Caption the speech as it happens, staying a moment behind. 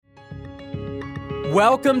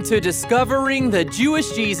Welcome to Discovering the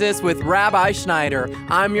Jewish Jesus with Rabbi Schneider.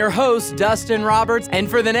 I'm your host, Dustin Roberts, and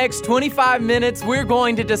for the next 25 minutes, we're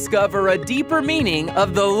going to discover a deeper meaning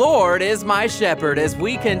of the Lord is my shepherd as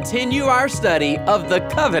we continue our study of the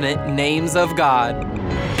covenant names of God.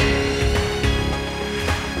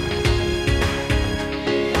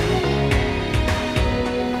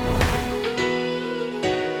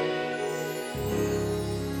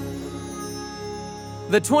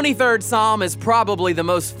 The 23rd Psalm is probably the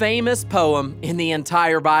most famous poem in the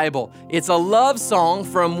entire Bible. It's a love song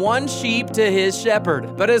from one sheep to his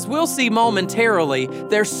shepherd. But as we'll see momentarily,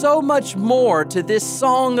 there's so much more to this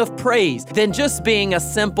song of praise than just being a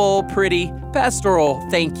simple, pretty, pastoral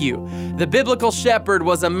thank you. The biblical shepherd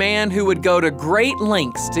was a man who would go to great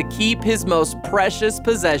lengths to keep his most precious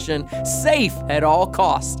possession safe at all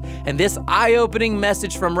costs. And this eye-opening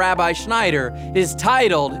message from Rabbi Schneider is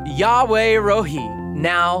titled Yahweh Rohi.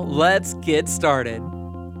 Now, let's get started.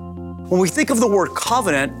 When we think of the word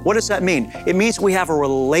covenant, what does that mean? It means we have a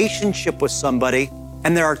relationship with somebody,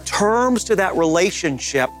 and there are terms to that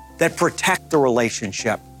relationship that protect the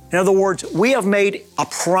relationship. In other words, we have made a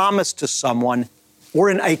promise to someone. We're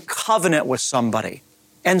in a covenant with somebody.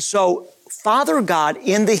 And so, Father God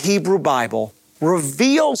in the Hebrew Bible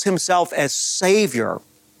reveals himself as Savior.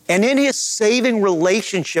 And in his saving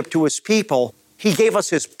relationship to his people, he gave us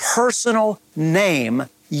his personal name,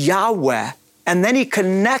 Yahweh, and then he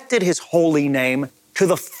connected his holy name to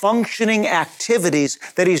the functioning activities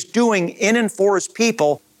that he's doing in and for his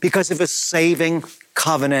people because of his saving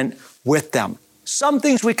covenant with them. Some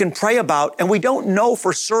things we can pray about, and we don't know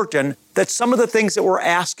for certain that some of the things that we're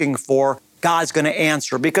asking for, God's going to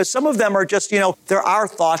answer, because some of them are just, there are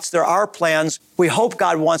thoughts, there are plans. We hope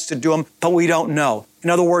God wants to do them, but we don't know. In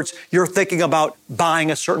other words, you're thinking about buying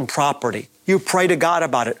a certain property. You pray to God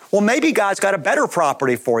about it. Well, maybe God's got a better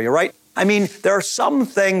property for you, right? I mean, there are some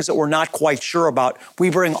things that we're not quite sure about. We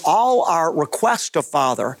bring all our requests to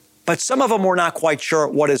Father, but some of them we're not quite sure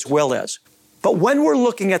what his will is. But when we're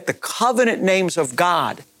looking at the covenant names of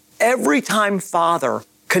God, every time Father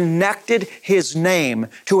connected his name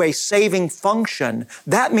to a saving function,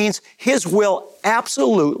 that means his will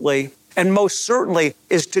absolutely and most certainly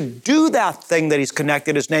is to do that thing that he's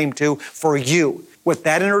connected his name to for you. With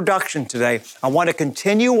that introduction today, I want to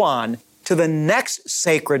continue on to the next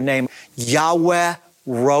sacred name, Yahweh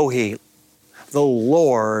Rohi, the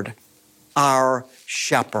Lord our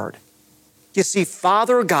shepherd. You see,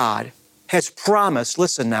 Father God has promised,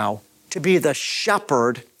 listen now, to be the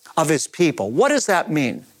shepherd of his people. What does that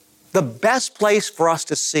mean? The best place for us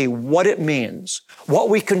to see what it means, what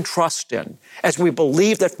we can trust in as we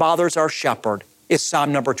believe that Father's our shepherd, is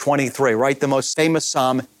Psalm number 23, right? The most famous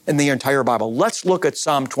psalm in the entire Bible. Let's look at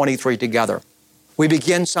Psalm 23 together. We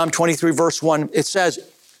begin Psalm 23, verse 1. It says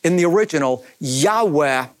in the original,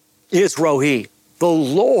 Yahweh is Rohi. The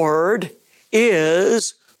Lord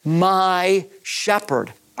is my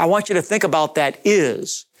shepherd. I want you to think about that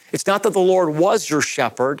is. It's not that the Lord was your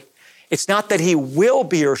shepherd. It's not that he will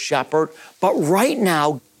be your shepherd, but right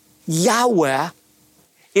now, Yahweh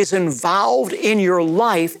is involved in your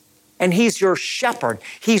life and he's your shepherd.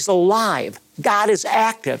 He's alive. God is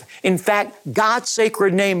active. In fact, God's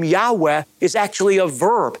sacred name, Yahweh, is actually a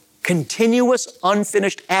verb, continuous,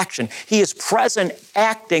 unfinished action. He is present,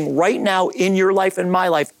 acting right now in your life and my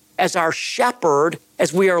life as our shepherd,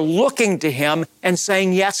 as we are looking to him and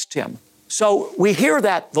saying yes to him. So we hear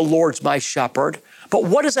that the Lord's my shepherd, but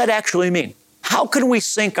what does that actually mean? How can we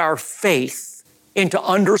sink our faith into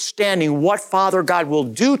understanding what Father God will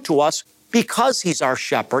do to us because he's our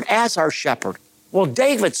shepherd, as our shepherd? Well,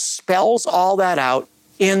 David spells all that out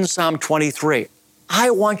in Psalm 23.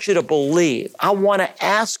 I want you to believe. I want to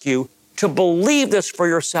ask you to believe this for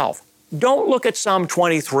yourself. Don't look at Psalm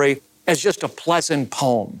 23 as just a pleasant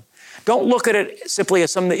poem. Don't look at it simply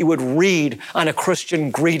as something that you would read on a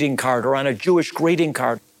Christian greeting card or on a Jewish greeting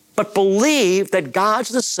card. But believe that God's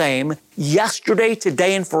the same yesterday,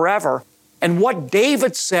 today, and forever. And what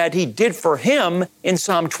David said he did for him in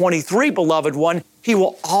Psalm 23, beloved one, he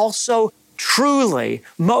will also truly,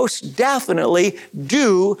 most definitely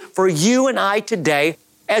do for you and I today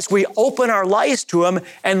as we open our lives to him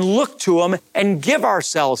and look to him and give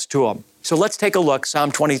ourselves to him. So let's take a look,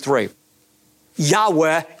 Psalm 23.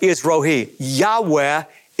 Yahweh is Rohi. Yahweh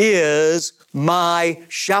is my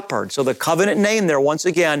shepherd. So the covenant name there, once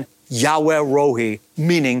again, Yahweh Rohi,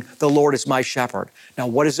 meaning the Lord is my shepherd. Now,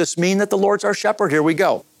 what does this mean that the Lord's our shepherd? Here we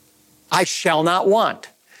go. I shall not want.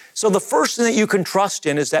 So the first thing that you can trust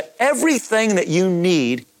in is that everything that you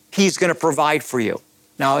need, he's going to provide for you.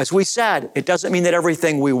 Now, as we said, it doesn't mean that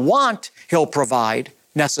everything we want, he'll provide.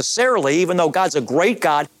 necessarily, even though God's a great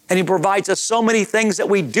God and He provides us so many things that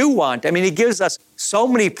we do want. I mean, He gives us so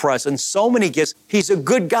many presents, so many gifts. He's a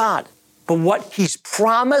good God. But what He's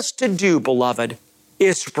promised to do, beloved,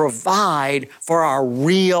 is to provide for our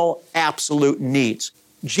real, absolute needs.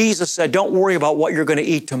 Jesus said, don't worry about what you're going to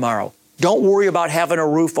eat tomorrow. Don't worry about having a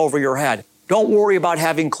roof over your head. Don't worry about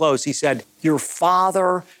having clothes. He said, your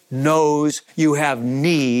Father knows you have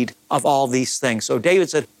need of all these things. So David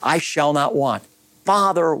said, I shall not want.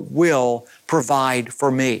 Father will provide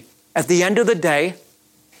for me. At the end of the day,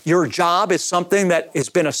 your job is something that has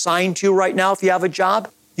been assigned to you right now. If you have a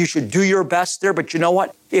job, you should do your best there. But you know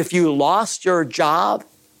what? If you lost your job,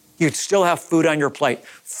 you'd still have food on your plate.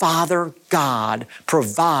 Father God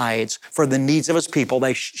provides for the needs of His people.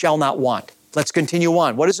 They shall not want. Let's continue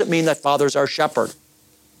on. What does it mean that Father's our shepherd?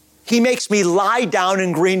 He makes me lie down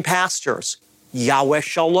in green pastures. Yahweh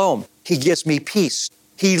Shalom. He gives me peace.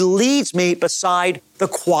 He leads me beside the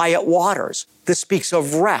quiet waters. This speaks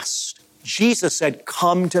of rest. Jesus said,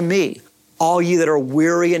 come to me, all ye that are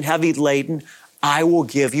weary and heavy laden, I will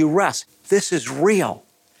give you rest. This is real.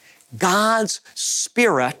 God's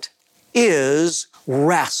Spirit is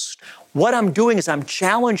rest. What I'm doing is I'm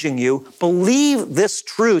challenging you, believe this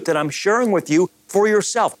truth that I'm sharing with you for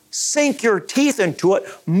yourself. Sink your teeth into it.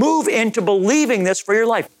 Move into believing this for your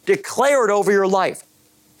life. Declare it over your life.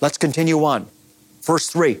 Let's continue on. Verse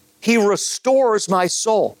 3, He restores my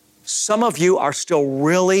soul. Some of you are still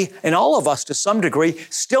really, and all of us to some degree,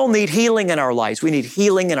 still need healing in our lives. We need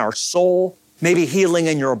healing in our soul, maybe healing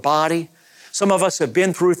in your body. Some of us have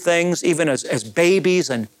been through things even as babies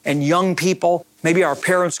and young people. Maybe our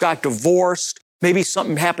parents got divorced. Maybe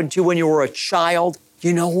something happened to you when you were a child.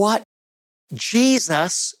 You know what?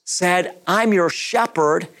 Jesus said, I'm your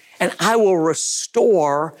shepherd and I will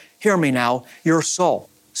restore, hear me now, your soul.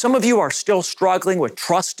 Some of you are still struggling with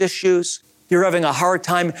trust issues. You're having a hard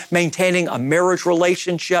time maintaining a marriage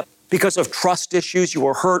relationship because of trust issues. You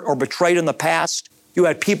were hurt or betrayed in the past. You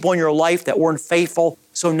had people in your life that weren't faithful.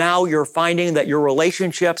 So now you're finding that your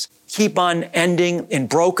relationships keep on ending in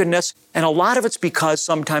brokenness. And a lot of it's because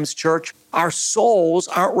sometimes, church, our souls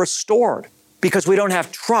aren't restored because we don't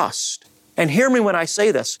have trust. And hear me when I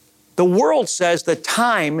say this. The world says that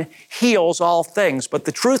time heals all things, but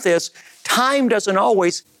the truth is, time doesn't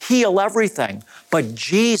always heal everything, but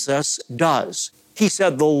Jesus does. He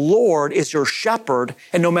said, the Lord is your shepherd,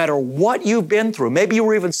 and no matter what you've been through, maybe you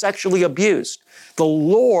were even sexually abused, the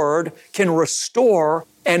Lord can restore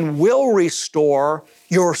and will restore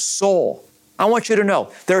your soul. I want you to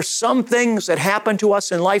know, there are some things that happen to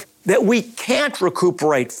us in life that we can't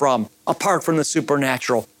recuperate from apart from the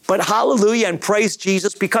supernatural. But hallelujah and praise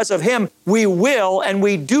Jesus, because of Him, we will and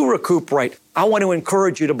we do recuperate. I want to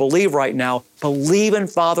encourage you to believe right now, believe in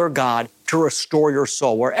Father God to restore your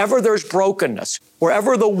soul. Wherever there's brokenness,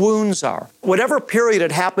 wherever the wounds are, whatever period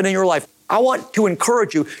had happened in your life, I want to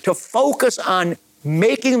encourage you to focus on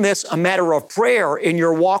making this a matter of prayer in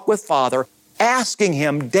your walk with Father, asking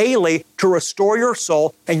Him daily to restore your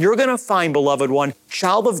soul. And you're going to find, beloved one,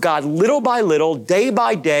 child of God, little by little, day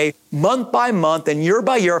by day, month by month, and year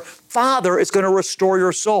by year, Father is going to restore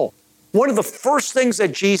your soul. One of the first things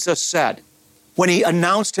that Jesus said when He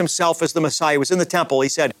announced Himself as the Messiah, He was in the temple, He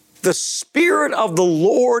said, the Spirit of the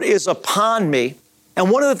Lord is upon me.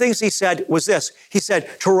 And one of the things He said was this. He said,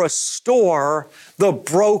 to restore the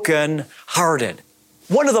brokenhearted.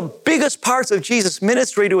 One of the biggest parts of Jesus'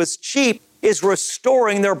 ministry to His sheep is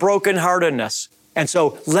restoring their brokenheartedness. And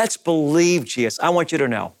so let's believe Jesus. I want you to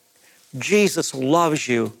know, Jesus loves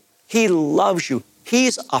you. He loves you.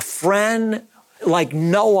 He's a friend like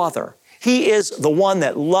no other. He is the one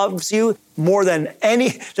that loves you more than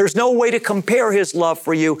any. There's no way to compare His love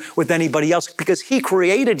for you with anybody else because He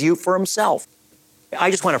created you for Himself. I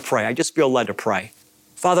just want to pray. I just feel led to pray.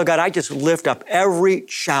 Father God, I just lift up every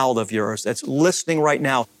child of yours that's listening right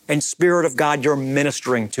now. And Spirit of God, you're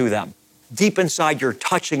ministering to them. Deep inside, you're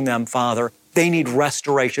touching them, Father. They need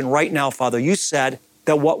restoration right now, Father. You said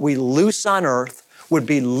that what we loose on earth would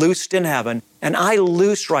be loosed in heaven. And I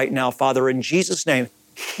loose right now, Father, in Jesus' name,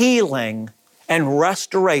 healing and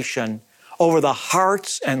restoration over the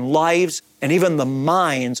hearts and lives and even the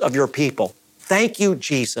minds of your people. Thank you,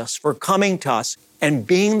 Jesus, for coming to us and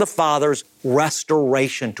being the Father's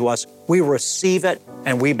restoration to us. We receive it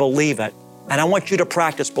and we believe it. And I want you to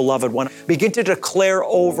practice, beloved one. Begin to declare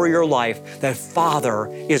over your life that Father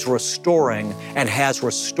is restoring and has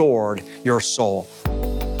restored your soul.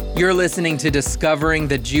 You're listening to Discovering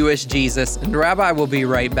the Jewish Jesus, and Rabbi will be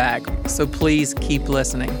right back, so please keep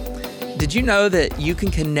listening. Did you know that you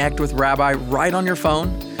can connect with Rabbi right on your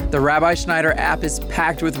phone? The Rabbi Schneider app is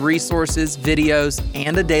packed with resources, videos,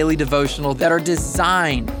 and a daily devotional that are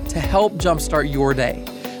designed to help jumpstart your day.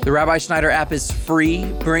 The Rabbi Schneider app is free,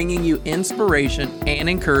 bringing you inspiration and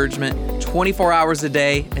encouragement 24 hours a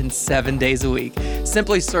day and 7 days a week.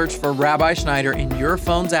 Simply search for Rabbi Schneider in your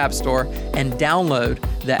phone's app store and download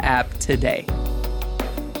the app today.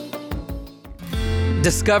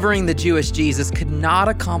 Discovering the Jewish Jesus could not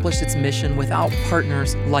accomplish its mission without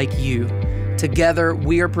partners like you. Together,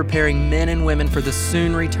 we are preparing men and women for the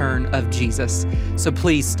soon return of Jesus. So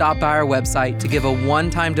please stop by our website to give a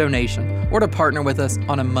one-time donation or to partner with us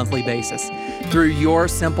on a monthly basis. Through your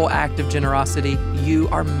simple act of generosity, you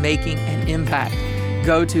are making an impact.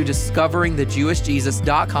 Go to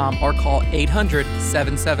discoveringthejewishjesus.com or call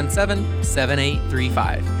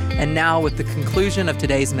 800-777-7835. And now, with the conclusion of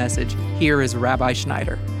today's message, here is Rabbi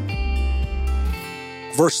Schneider.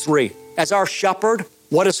 Verse 3, as our shepherd,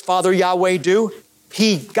 what does Father Yahweh do?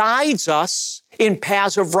 He guides us in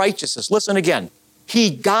paths of righteousness. Listen again. He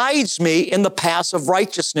guides me in the paths of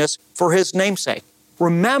righteousness for His namesake.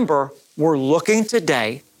 Remember, we're looking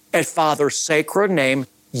today at Father's sacred name,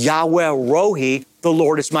 Yahweh Rohi, the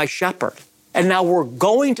Lord is my shepherd. And now we're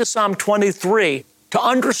going to Psalm 23 to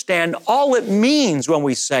understand all it means when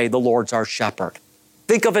we say the Lord's our shepherd.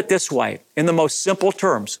 Think of it this way, in the most simple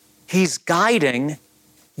terms. He's guiding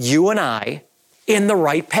you and I in the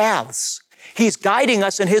right paths. He's guiding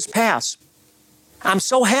us in His paths. I'm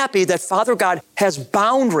so happy that Father God has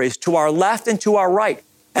boundaries to our left and to our right,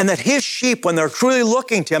 and that His sheep, when they're truly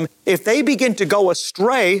looking to Him, if they begin to go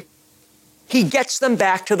astray, He gets them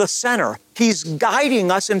back to the center. He's guiding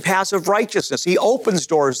us in paths of righteousness. He opens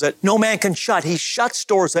doors that no man can shut. He shuts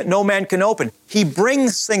doors that no man can open. He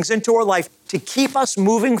brings things into our life to keep us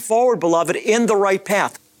moving forward, beloved, in the right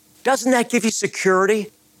path. Doesn't that give you security?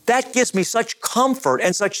 That gives me such comfort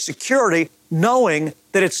and such security knowing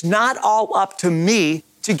that it's not all up to me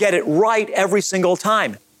to get it right every single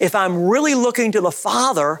time. If I'm really looking to the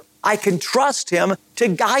Father, I can trust Him to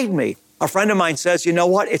guide me. A friend of mine says, you know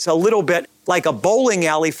what? It's a little bit like a bowling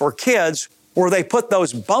alley for kids where they put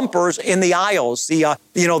those bumpers in the aisles, the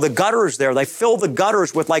gutters there. They fill the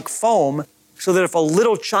gutters with like foam so that if a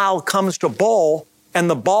little child comes to bowl and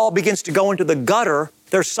the ball begins to go into the gutter,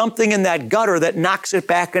 there's something in that gutter that knocks it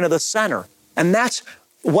back into the center. And that's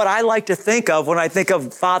what I like to think of when I think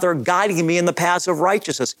of Father guiding me in the paths of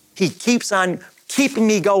righteousness. He keeps on keeping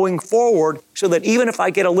me going forward so that even if I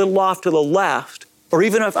get a little off to the left, or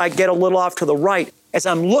even if I get a little off to the right, as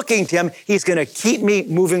I'm looking to Him, He's going to keep me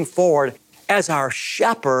moving forward. As our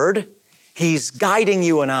shepherd, He's guiding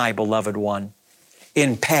you and I, beloved one,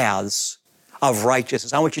 in paths of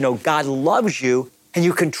righteousness. I want you to know God loves you, and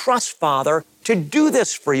you can trust Father to do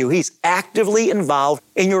this for you. He's actively involved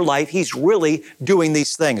in your life. He's really doing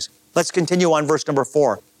these things. Let's continue on verse number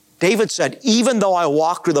 4. David said, even though I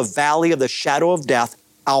walk through the valley of the shadow of death,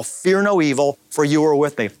 I'll fear no evil, for you are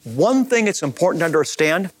with me. One thing it's important to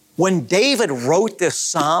understand, when David wrote this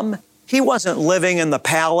psalm, he wasn't living in the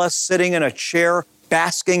palace, sitting in a chair,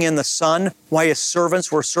 basking in the sun while his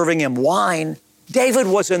servants were serving him wine. David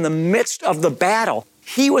was in the midst of the battle.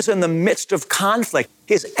 He was in the midst of conflict.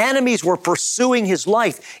 His enemies were pursuing his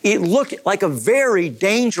life. It looked like a very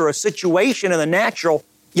dangerous situation in the natural,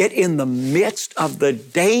 yet in the midst of the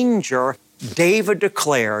danger, David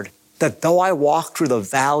declared that though I walk through the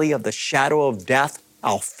valley of the shadow of death,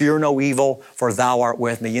 I'll fear no evil, for thou art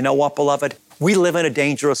with me. You know what, beloved? We live in a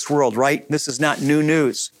dangerous world, right? This is not new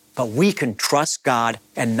news, but we can trust God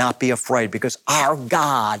and not be afraid because our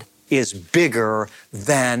God is bigger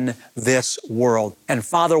than this world. And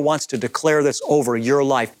Father wants to declare this over your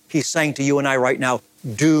life. He's saying to you and I right now,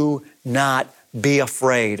 do not be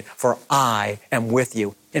afraid, for I am with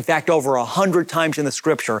you. In fact, over 100 times in the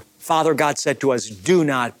scripture, Father God said to us, do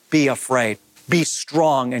not be afraid. Be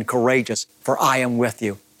strong and courageous, for I am with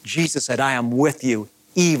you. Jesus said, I am with you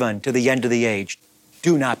even to the end of the age.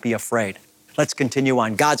 Do not be afraid. Let's continue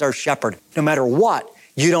on. God's our shepherd. No matter what,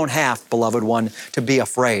 you don't have, beloved one, to be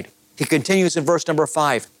afraid. He continues in verse number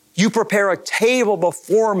 5. You prepare a table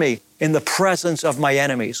before me in the presence of my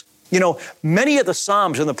enemies. You know, many of the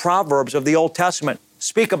Psalms and the Proverbs of the Old Testament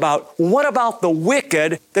speak about, what about the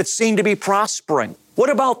wicked that seem to be prospering? What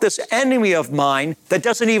about this enemy of mine that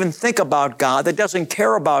doesn't even think about God, that doesn't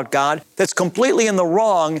care about God, that's completely in the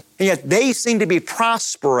wrong, and yet they seem to be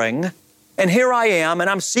prospering? And here I am, and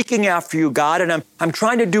I'm seeking after you, God, and I'm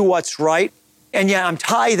trying to do what's right, and yet I'm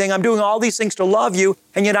tithing, I'm doing all these things to love you,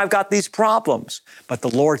 and yet I've got these problems. But the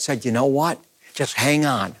Lord said, you know what? Just hang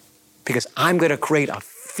on, because I'm going to create a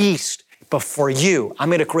feast before you. I'm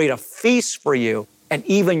going to create a feast for you, and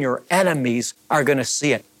even your enemies are going to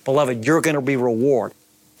see it. Beloved, you're going to be rewarded.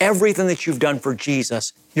 everything that you've done for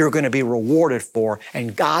Jesus, you're going to be rewarded for,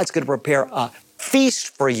 and God's going to prepare a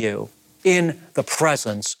feast for you in the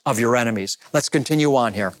presence of your enemies. Let's continue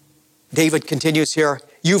on here. David continues here,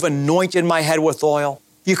 you've anointed my head with oil.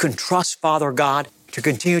 You can trust Father God to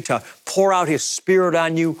continue to pour out His Spirit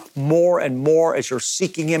on you more and more as you're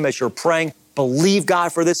seeking Him, as you're praying. Believe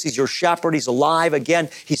God for this. He's your shepherd. He's alive. Again,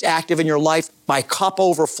 He's active in your life. My cup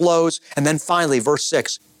overflows. And then finally, verse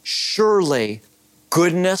 6, surely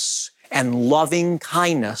goodness and loving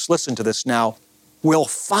kindness, listen to this now, will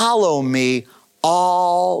follow me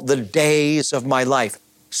all the days of my life.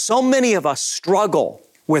 So many of us struggle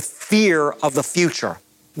with fear of the future.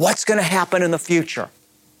 What's going to happen in the future?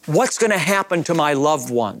 What's going to happen to my loved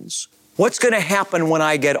ones? What's going to happen when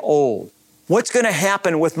I get old? What's going to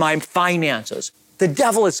happen with my finances? The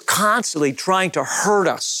devil is constantly trying to hurt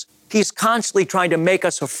us. He's constantly trying to make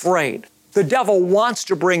us afraid. The devil wants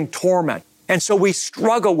to bring torment. And so we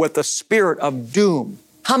struggle with the spirit of doom.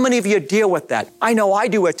 How many of you deal with that? I know I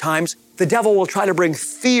do at times. The devil will try to bring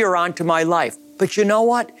fear onto my life. But you know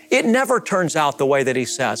what? It never turns out the way that he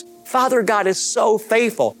says. Father God is so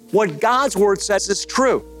faithful. What God's word says is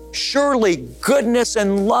true. Surely goodness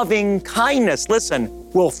and loving kindness,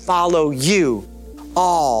 listen, will follow you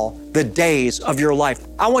all the days of your life.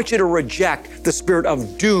 I want you to reject the spirit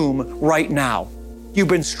of doom right now. You've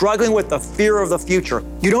been struggling with the fear of the future.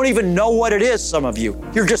 You don't even know what it is, some of you.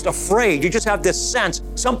 You're just afraid. You just have this sense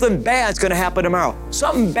something bad's going to happen tomorrow.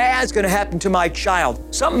 Something bad's going to happen to my child.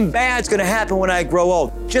 Something bad's going to happen when I grow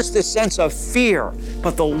old. Just this sense of fear.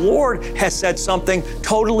 But the Lord has said something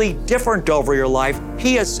totally different over your life.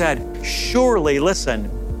 He has said, surely, listen,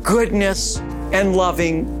 goodness and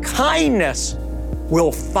loving kindness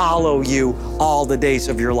will follow you all the days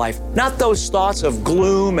of your life. Not those thoughts of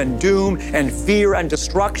gloom and doom and fear and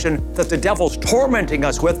destruction that the devil's tormenting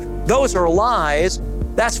us with. Those are lies.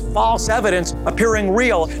 That's false evidence appearing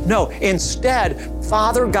real. No, instead,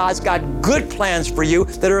 Father God's got good plans for you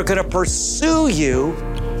that are going to pursue you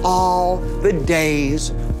all the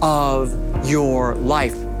days of your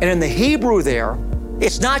life. And in the Hebrew there,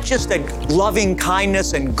 it's not just that loving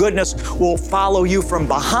kindness and goodness will follow you from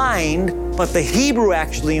behind, but the Hebrew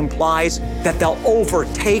actually implies that they'll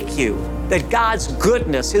overtake you. That God's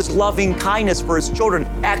goodness, His loving kindness for His children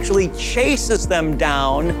actually chases them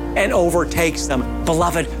down and overtakes them.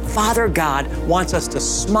 Beloved, Father God wants us to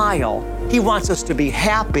smile. He wants us to be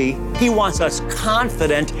happy. He wants us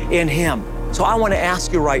confident in Him. So I want to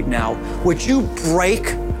ask you right now, would you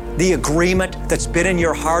break the agreement that's been in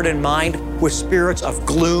your heart and mind with spirits of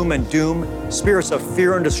gloom and doom, spirits of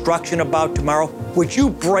fear and destruction about tomorrow? Would you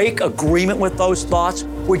break agreement with those thoughts?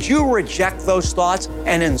 Would you reject those thoughts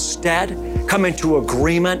and instead come into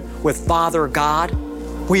agreement with Father God?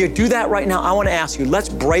 Will you do that right now? I want to ask you, let's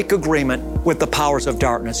break agreement with the powers of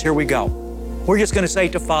darkness. Here we go. We're just going to say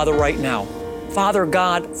to Father right now, Father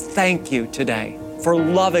God, thank you today for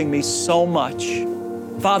loving me so much.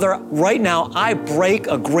 Father, right now, I break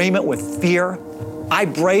agreement with fear. I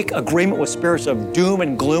break agreement with spirits of doom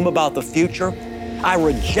and gloom about the future. I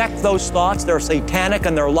reject those thoughts. They're satanic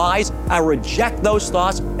and they're lies. I reject those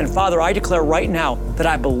thoughts. And Father, I declare right now that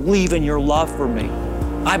I believe in your love for me.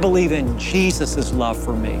 I believe in Jesus' love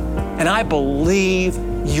for me. And I believe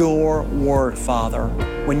your word, Father.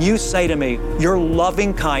 When you say to me, your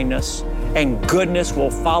loving kindness and goodness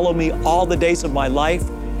will follow me all the days of my life,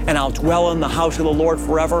 and I'll dwell in the house of the Lord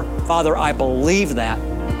forever. Father, I believe that.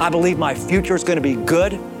 I believe my future is going to be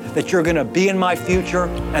good, that you're going to be in my future,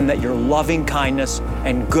 and that your loving kindness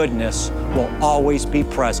and goodness will always be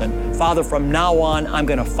present. Father, from now on, I'm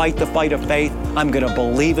going to fight the fight of faith. I'm going to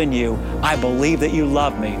believe in you. I believe that you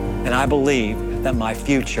love me, and I believe that my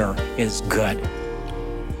future is good.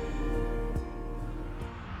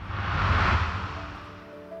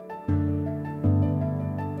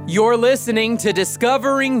 You're listening to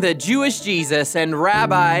Discovering the Jewish Jesus, and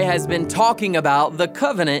Rabbi has been talking about the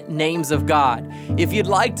covenant names of God. If you'd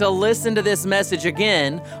like to listen to this message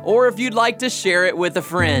again, or if you'd like to share it with a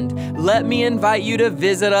friend, let me invite you to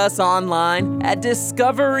visit us online at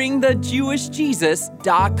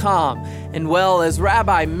discoveringthejewishjesus.com. And well, as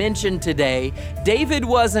Rabbi mentioned today, David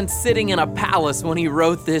wasn't sitting in a palace when he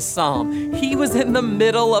wrote this psalm. He was in the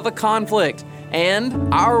middle of a conflict.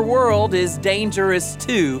 And our world is dangerous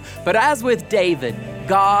too. But as with David,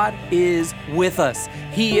 God is with us.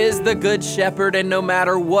 He is the good shepherd, and no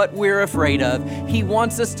matter what we're afraid of, He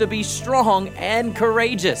wants us to be strong and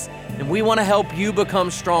courageous. and we want to help you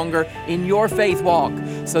become stronger in your faith walk.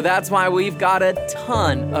 So that's why we've got a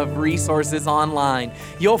ton of resources online.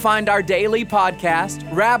 You'll find our daily podcast,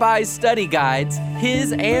 Rabbi's study guides,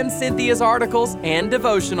 his and Cynthia's articles and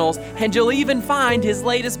devotionals, and you'll even find his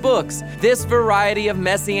latest books. This variety of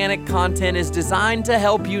messianic content is designed to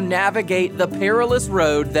help you navigate the perilous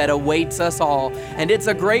road that awaits us all, and it's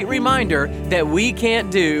a great reminder that we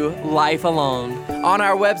can't do life alone. On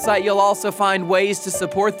our website, you'll also find ways to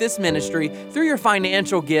support this ministry through your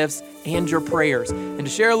financial gifts and your prayers. And to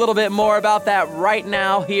share a little bit more about that right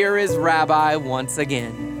now, here is Rabbi once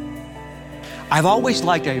again. I've always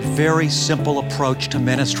liked a very simple approach to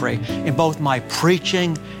ministry in both my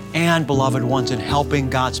preaching and, beloved ones, in helping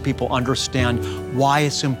God's people understand why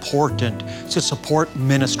it's important to support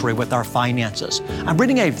ministry with our finances. I'm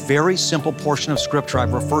reading a very simple portion of Scripture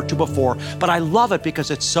I've referred to before, but I love it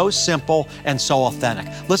because it's so simple and so authentic.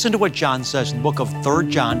 Listen to what John says in the book of 3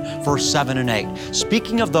 John, verse 7 and 8.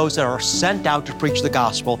 Speaking of those that are sent out to preach the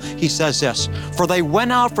gospel, he says this, "For they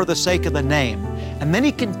went out for the sake of the name." And then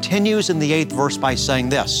he continues in the 8th verse by saying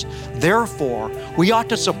this, "Therefore, we ought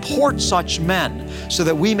to support such men so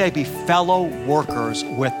that we may be fellow workers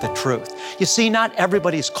with the truth." You see, not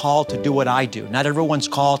everybody's called to do what I do. Not everyone's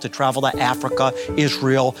called to travel to Africa,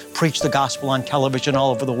 Israel, preach the gospel on television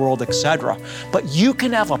all over the world, etc. But you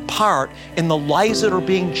can have a part in the lives that are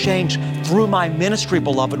being changed through my ministry,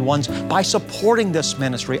 beloved ones, by supporting this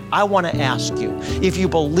ministry. I want to ask you, if you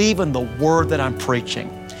believe in the word that I'm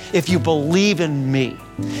preaching, if you believe in me,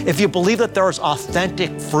 if you believe that there's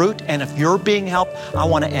authentic fruit, and if you're being helped, I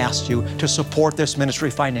want to ask you to support this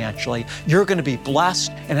ministry financially. You're going to be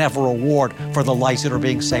blessed and have a reward for the lives that are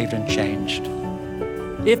being saved and changed.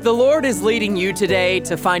 If the Lord is leading you today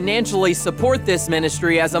to financially support this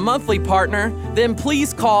ministry as a monthly partner, then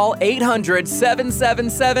please call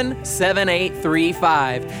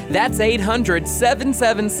 800-777-7835. That's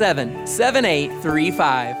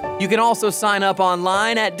 800-777-7835. You can also sign up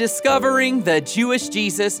online at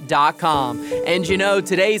discoveringthejewishjesus.com. And you know,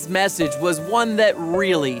 today's message was one that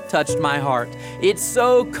really touched my heart. It's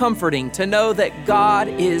so comforting to know that God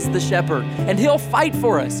is the shepherd, and He'll fight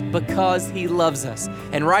for us because He loves us.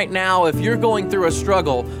 And right now, if you're going through a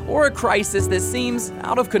struggle or a crisis that seems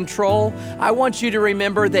out of control, I want you to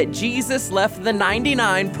remember that Jesus left the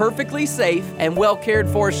 99 perfectly safe and well cared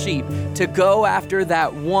for sheep to go after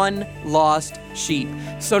that one lost sheep.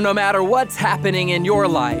 So no matter what's happening in your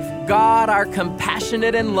life, God, our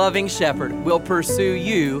compassionate and loving shepherd, will pursue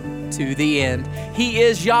you to the end. He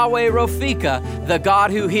is Yahweh Rohi, the God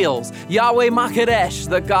who heals, Yahweh Makadesh,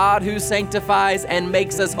 the God who sanctifies and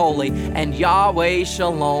makes us holy, and Yahweh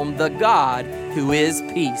Shalom, the God who is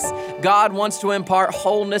peace. God wants to impart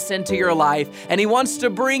wholeness into your life, and He wants to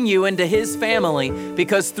bring you into His family,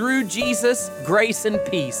 because through Jesus, grace and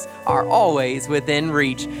peace are always within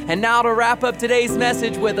reach. And now to wrap up today's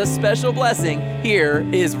message with a special blessing, here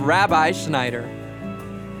is Rabbi Schneider.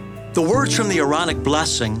 The words from the Aaronic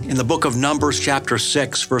blessing in the book of Numbers chapter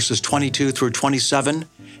 6, verses 22 through 27,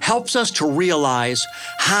 helps us to realize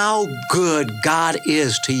how good God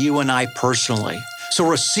is to you and I personally. So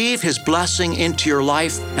receive His blessing into your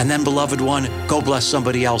life, and then, beloved one, go bless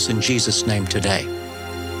somebody else in Jesus' name today.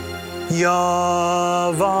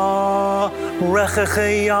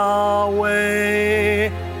 Yavarechecha Yahweh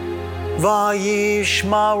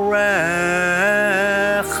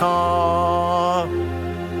vayishmarecha.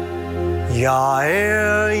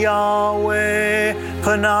 Ya'er Yahweh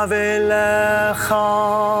panav elecha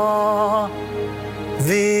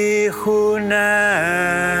vichunecha.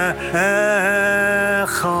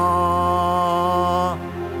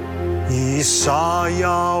 Yisa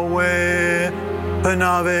Yahweh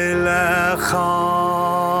panav elecha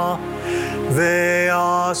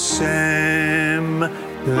ve'asem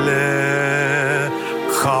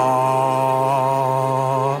lecha.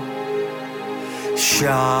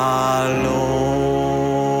 Shalom.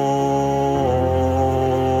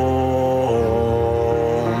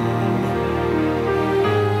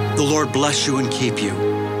 The Lord bless you and keep you.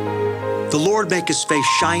 The Lord make His face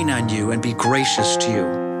shine on you and be gracious to you.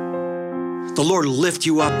 The Lord lift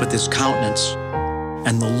you up with His countenance,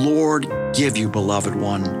 and the Lord give you, beloved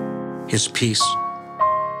one, His peace.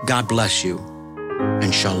 God bless you,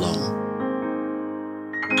 and shalom.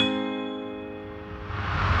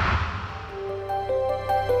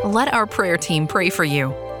 Let our prayer team pray for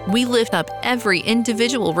you. We lift up every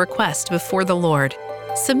individual request before the Lord.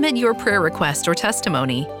 Submit your prayer request or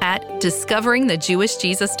testimony at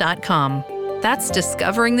discoveringthejewishjesus.com. That's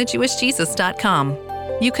discoveringthejewishjesus.com.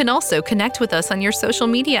 You can also connect with us on your social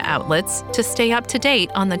media outlets to stay up to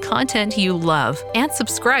date on the content you love, and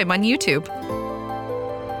subscribe on YouTube.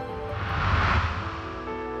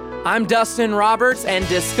 I'm Dustin Roberts, and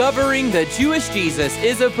Discovering the Jewish Jesus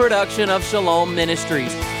is a production of Shalom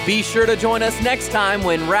Ministries. Be sure to join us next time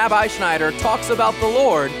when Rabbi Schneider talks about the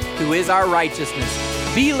Lord, who is our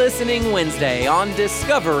righteousness. Be listening Wednesday on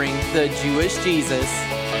Discovering the Jewish Jesus.